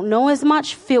that don't know as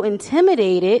much feel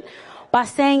intimidated by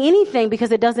saying anything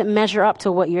because it doesn't measure up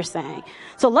to what you're saying.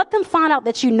 So let them find out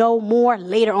that you know more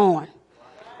later on.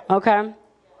 Okay?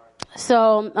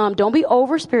 So don't be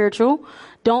over-spiritual.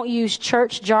 Don't use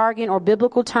church jargon or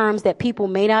biblical terms that people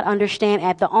may not understand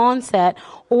at the onset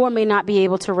or may not be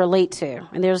able to relate to.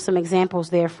 And there's some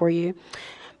examples there for you.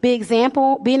 Be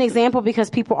an example because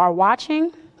people are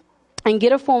watching, and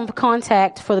get a form of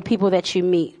contact for the people that you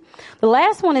meet. The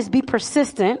last one is be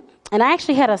persistent. And I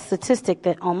actually had a statistic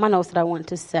that on my notes that I wanted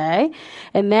to say,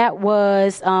 and that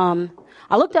was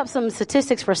I looked up some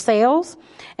statistics for sales,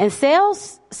 and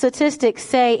sales statistics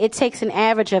say it takes an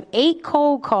average of 8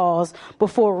 cold calls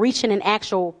before reaching an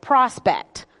actual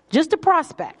prospect, just a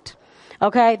prospect.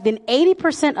 Okay, then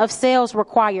 80% of sales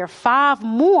require 5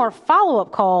 more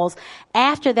follow-up calls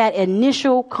after that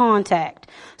initial contact.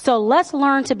 So let's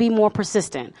learn to be more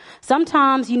persistent.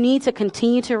 Sometimes you need to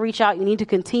continue to reach out. You need to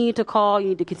continue to call. You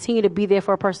need to continue to be there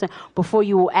for a person before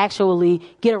you will actually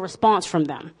get a response from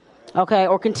them. Okay,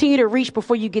 or continue to reach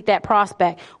before you get that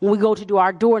prospect. When we go to do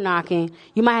our door knocking,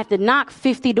 you might have to knock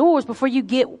 50 doors before you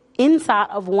get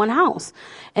inside of one house.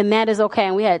 And that is okay.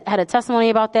 And we had a testimony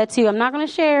about that too. I'm not going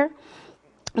to share.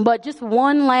 But just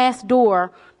one last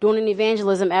door during an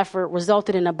evangelism effort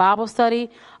resulted in a Bible study,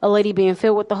 a lady being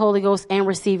filled with the Holy Ghost and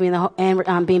receiving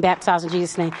being baptized in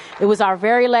Jesus' name. It was our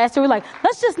very last door. We're like,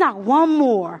 let's just knock one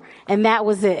more. And that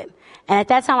was it. And at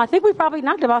that time, I think we probably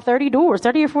knocked about 30 or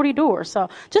 40 doors. So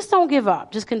just don't give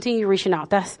up. Just continue reaching out.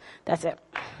 That's it.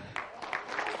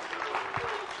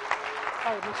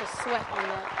 Oh, a bunch of sweat on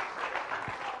that.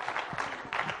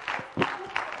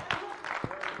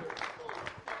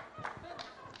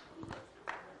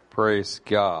 Praise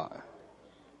God.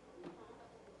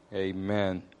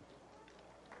 Amen.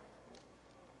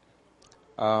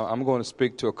 I'm going to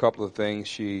speak to a couple of things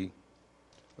she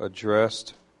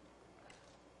addressed.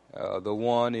 The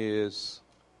one is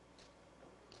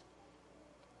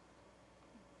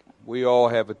we all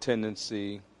have a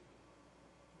tendency,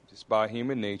 just by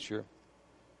human nature,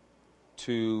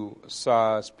 to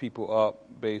size people up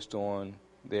based on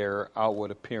their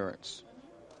outward appearance.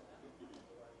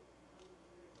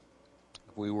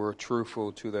 We were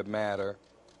truthful to the matter,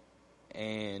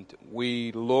 and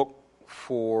we look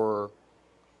for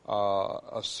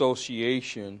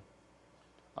association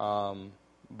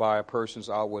by a person's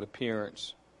outward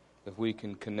appearance if we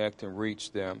can connect and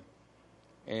reach them.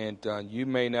 And you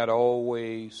may not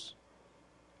always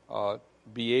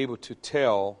be able to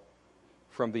tell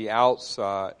from the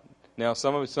outside. Now,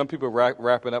 some people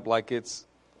wrap it up like it's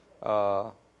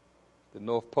the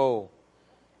North Pole.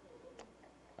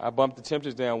 I bumped the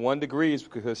temperatures down 1 degree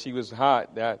because she was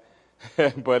hot.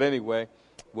 But anyway,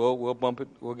 we'll bump it.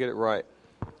 We'll get it right.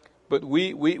 But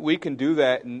we can do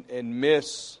that and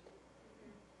miss.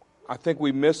 I think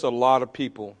we miss a lot of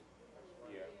people.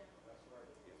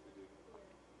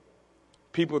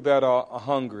 People that are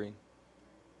hungry,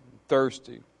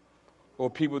 thirsty,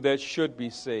 or people that should be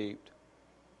saved,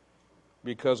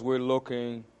 because we're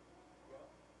looking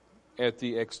at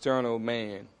the external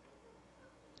man.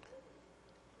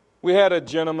 We had a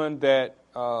gentleman that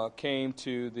came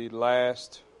to the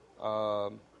last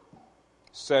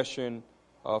session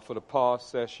for the pause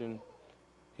session.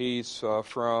 He's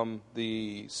from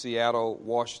the Seattle,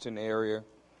 Washington area,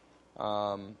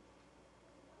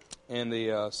 in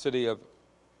the city of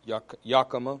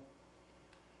Yakima.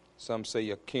 Some say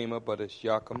Yakima, but it's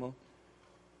Yakima.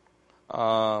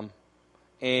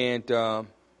 And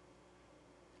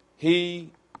he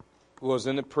was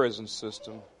in the prison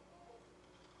system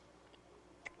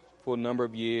for a number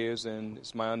of years, and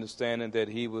it's my understanding that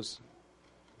he was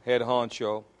head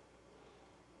honcho.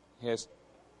 He has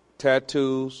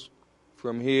tattoos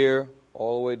from here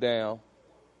all the way down.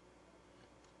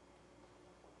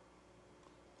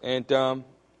 And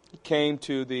he came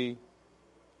to the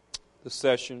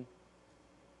session,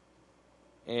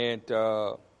 and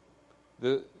the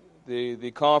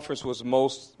conference was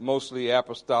mostly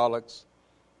apostolics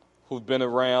who've been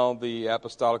around the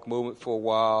apostolic movement for a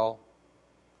while.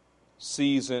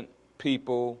 Seasoned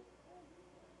people,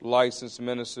 licensed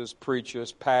ministers,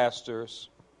 preachers, pastors,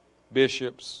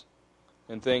 bishops,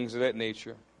 and things of that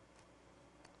nature.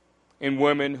 And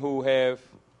women who have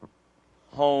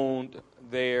honed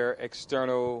their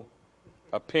external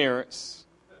appearance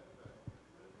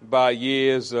by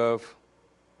years of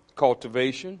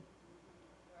cultivation.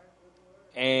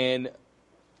 And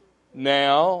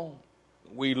now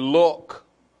we look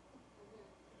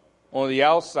on the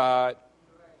outside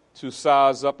to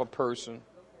size up a person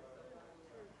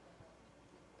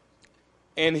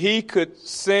And he could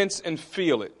sense and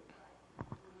feel it.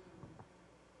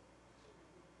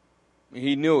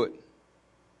 He knew it.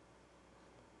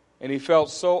 And he felt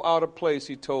so out of place,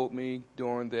 he told me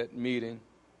during that meeting.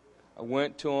 I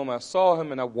went to him, I saw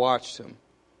him, and I watched him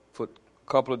for a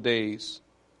couple of days.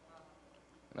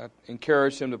 And I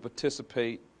encouraged him to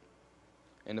participate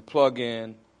and to plug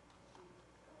in.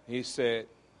 He said,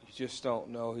 "You just don't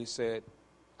know." He said,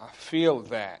 "I feel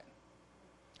that.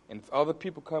 And if other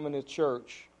people come into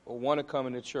church or want to come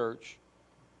into church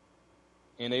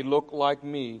and they look like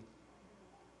me,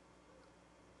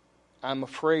 I'm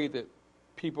afraid that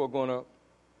people are going to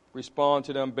respond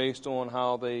to them based on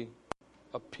how they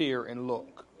appear and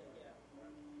look."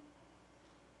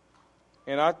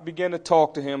 And I began to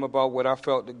talk to him about what I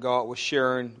felt that God was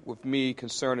sharing with me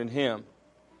concerning him,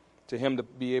 to him to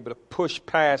be able to push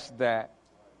past that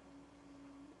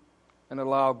and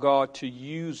allow God to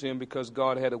use him, because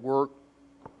God had a work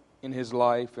in his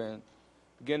life, and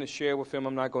began to share with him.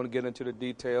 I'm not going to get into the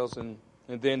details. And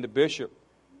then the bishop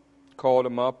called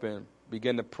him up and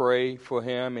began to pray for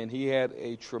him, and he had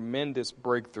a tremendous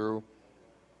breakthrough.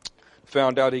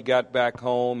 Found out he got back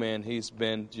home, and he's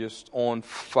been just on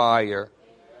fire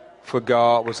for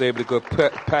God, was able to go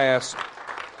past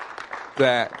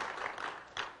that.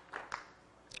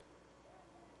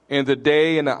 In the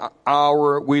day and the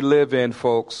hour we live in,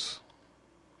 folks,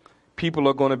 people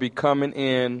are going to be coming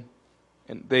in,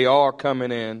 and they are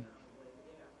coming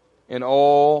in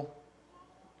all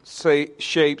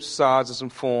shapes, sizes,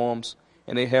 and forms,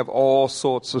 and they have all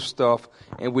sorts of stuff,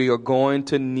 and we are going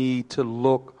to need to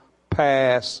look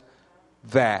past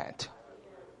that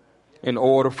in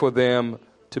order for them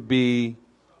to be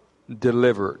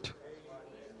delivered,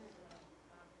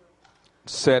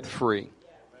 set free.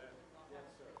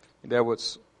 That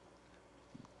was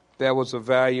a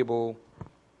valuable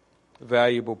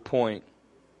point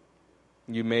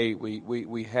you made.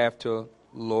 We have to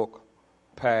look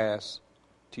past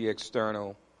the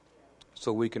external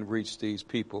so we can reach these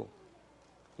people.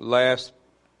 Last,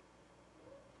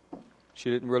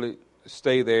 she didn't really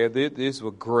stay there. These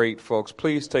were great, folks.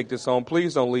 Please take this home.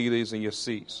 Please don't leave these in your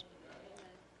seats.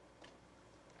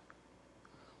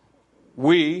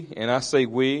 We, and I say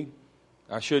we,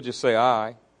 I should just say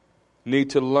I,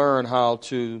 need to learn how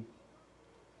to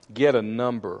get a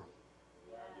number.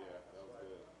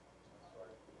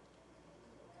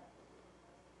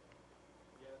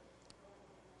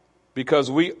 Because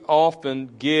we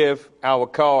often give our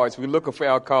cards. We're looking for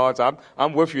our cards.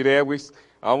 I'm with you there. I'm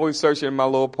always searching in my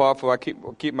little part for I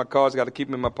keep my cards. Got to keep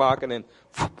them in my pocket and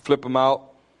flip them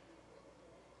out.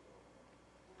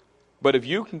 But if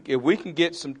we can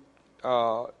get some,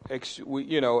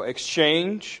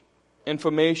 exchange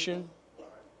information,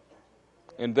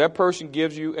 and that person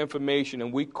gives you information,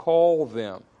 and we call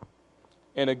them,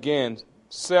 and again,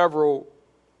 several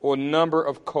or number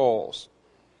of calls.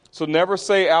 So never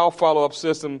say our follow-up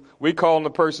system, we calling the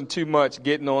person too much,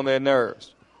 getting on their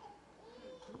nerves.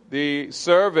 The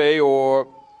survey or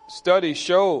study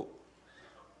showed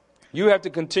you have to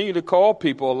continue to call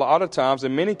people a lot of times,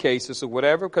 in many cases or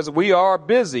whatever, because we are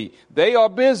busy. They are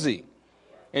busy.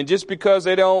 And just because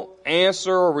they don't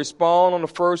answer or respond on the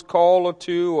first call or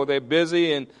two, or they're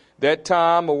busy in that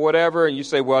time or whatever, and you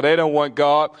say, well, they don't want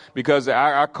God because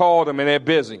I called them and they're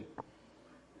busy.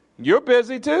 You're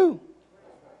busy too.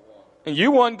 And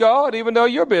you want God even though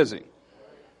you're busy.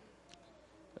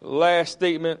 Last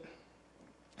statement,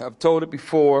 I've told it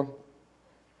before.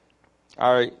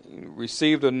 I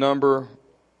received a number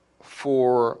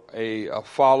for a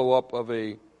follow-up of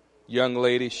a young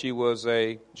lady. She was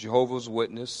a Jehovah's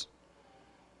Witness,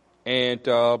 and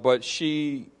but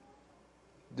she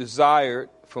desired,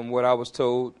 from what I was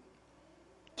told,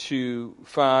 to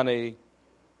find a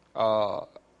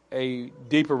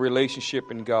deeper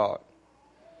relationship in God.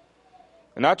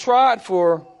 And I tried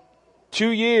for 2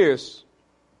 years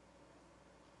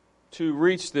to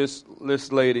reach this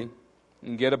lady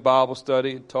and get a Bible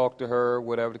study and talk to her,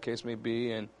 whatever the case may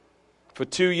be. And for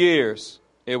 2 years,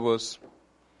 it was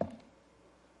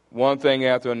one thing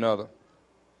after another.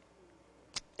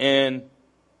 And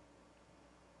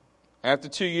after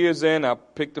 2 years in, I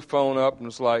picked the phone up and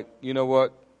was like, you know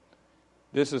what?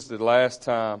 This is the last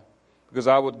time. Because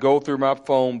I would go through my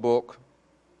phone book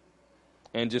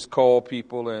and just call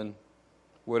people and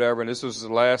whatever. And this was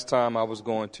the last time I was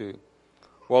going to.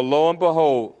 Well, lo and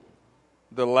behold,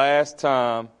 the last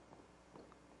time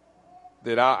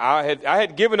that I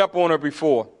had given up on her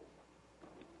before.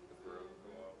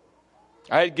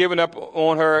 I had given up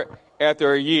on her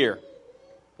after a year,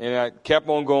 and I kept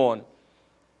on going.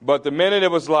 But the minute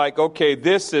it was like, okay,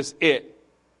 this is it.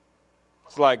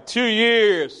 It's like 2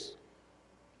 years.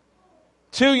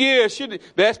 2 years.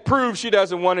 That proves she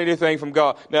doesn't want anything from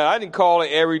God. Now, I didn't call her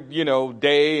every,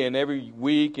 day and every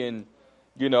week. And,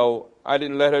 I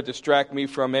didn't let her distract me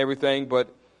from everything. But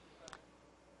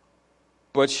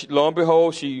lo and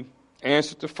behold, she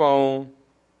answered the phone.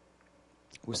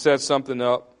 We set something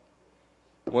up.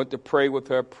 Went to pray with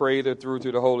her, prayed her through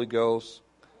to the Holy Ghost.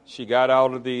 She got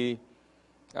out of the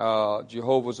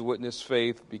Jehovah's Witness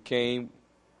faith, became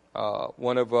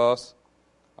one of us,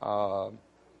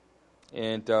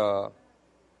 and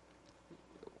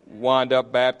wound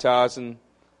up baptizing,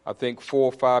 I think, 4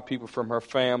 or 5 people from her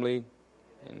family,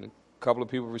 and a couple of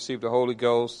people received the Holy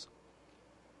Ghost,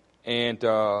 and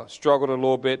struggled a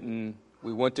little bit, and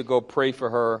we went to go pray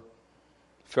for her.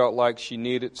 Felt like she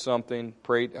needed something,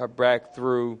 prayed her back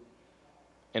through,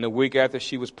 and a week after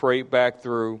she was prayed back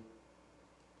through,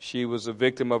 she was a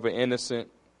victim of an innocent.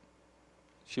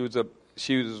 She was a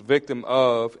victim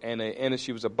of, and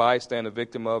she was a bystander,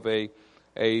 victim of a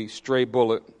stray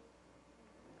bullet,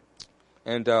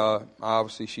 and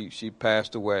obviously she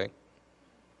passed away.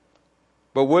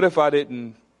 But what if I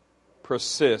didn't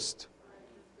persist?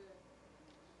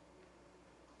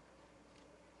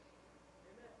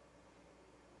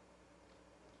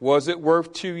 Was it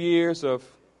worth 2 years of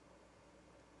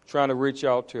trying to reach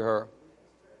out to her?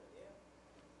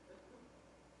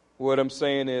 What I'm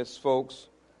saying is, folks,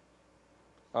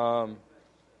 there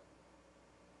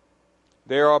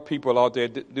are people out there.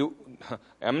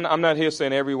 I'm not here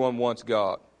saying everyone wants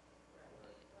God.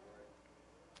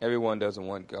 Everyone doesn't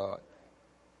want God.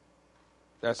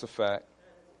 That's a fact.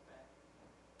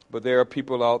 But there are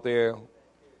people out there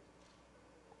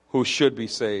who should be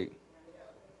saved.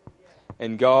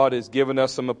 And God has given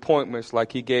us some appointments,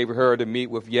 like he gave her to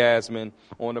meet with Yasmin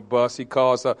on the bus. He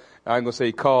calls her, I ain't going to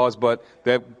say cars, but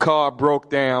that car broke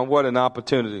down. What an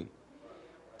opportunity.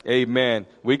 Amen.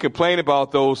 We complain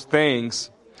about those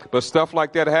things, but stuff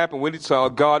like that happen. We need to tell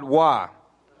God why.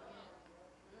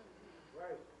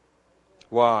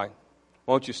 Why?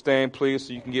 Won't you stand, please,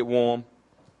 so you can get warm?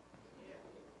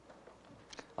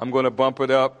 I'm going to bump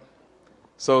it up.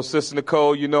 So, Sister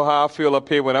Nicole, you know how I feel up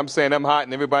here when I'm saying I'm hot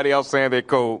and everybody else saying they're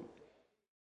cold.